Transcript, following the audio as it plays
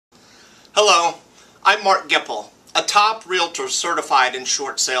Hello, I'm Mark Gipple, a top realtor certified in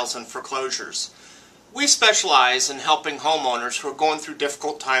short sales and foreclosures. We specialize in helping homeowners who are going through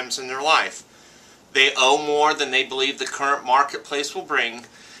difficult times in their life. They owe more than they believe the current marketplace will bring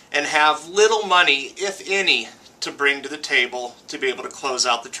and have little money, if any, to bring to the table to be able to close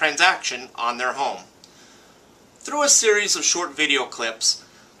out the transaction on their home. Through a series of short video clips,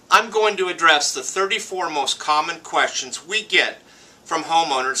 I'm going to address the 34 most common questions we get from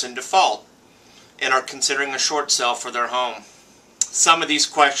homeowners in default and are considering a short sale for their home. Some of these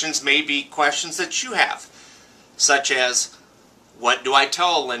questions may be questions that you have, such as, what do I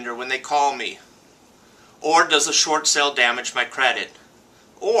tell a lender when they call me? Or does a short sale damage my credit?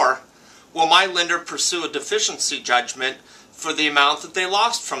 Or will my lender pursue a deficiency judgment for the amount that they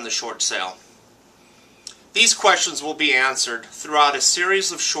lost from the short sale? These questions will be answered throughout a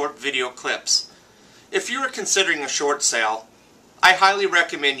series of short video clips. If you are considering a short sale, I highly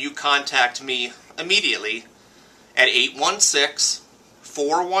recommend you contact me immediately at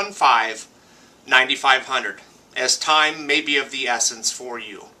 816-415-9500, as time may be of the essence for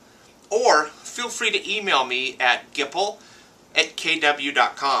you. Or feel free to email me at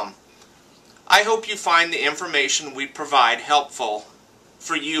gipple@kw.com. I hope you find the information we provide helpful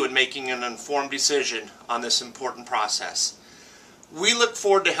for you in making an informed decision on this important process. We look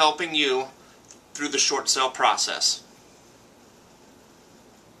forward to helping you through the short sale process.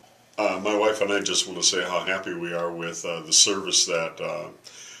 My wife and I just want to say how happy we are with the service that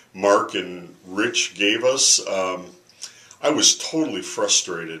Mark and Rich gave us. I was totally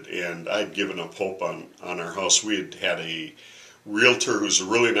frustrated, and I'd given up hope on our house. We had a realtor who's a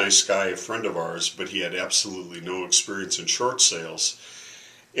really nice guy, a friend of ours, but he had absolutely no experience in short sales.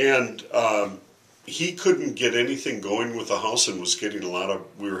 And he couldn't get anything going with the house and was getting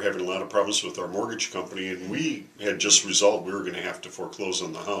we were having a lot of problems with our mortgage company, and we had just resolved we were going to have to foreclose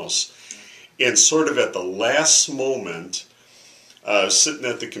on the house. And sort of at the last moment, sitting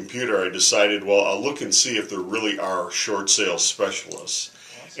at the computer, I decided, well, I'll look and see if there really are short sale specialists.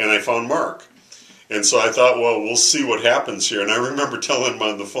 And I found Mark. And so I thought, well, we'll see what happens here. And I remember telling him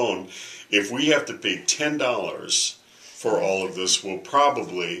on the phone, if we have to pay $10 for all of this, we'll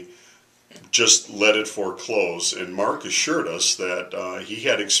probably just let it foreclose. And Mark assured us that he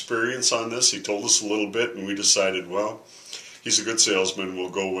had experience on this. He told us a little bit, and we decided, well, he's a good salesman. We'll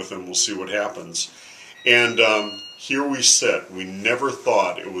go with him. We'll see what happens. And here we sit. We never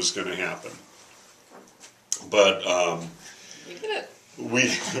thought it was going to happen. But we did it.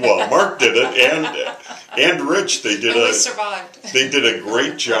 Well, Mark did it, and Rich. They survived. They did a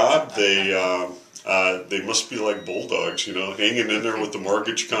great job. They must be like bulldogs, hanging in there with the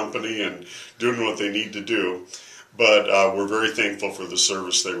mortgage company and doing what they need to do. But we're very thankful for the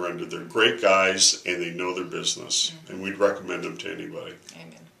service they rendered. They're great guys, and they know their business, and we'd recommend them to anybody.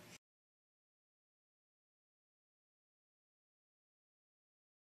 Amen.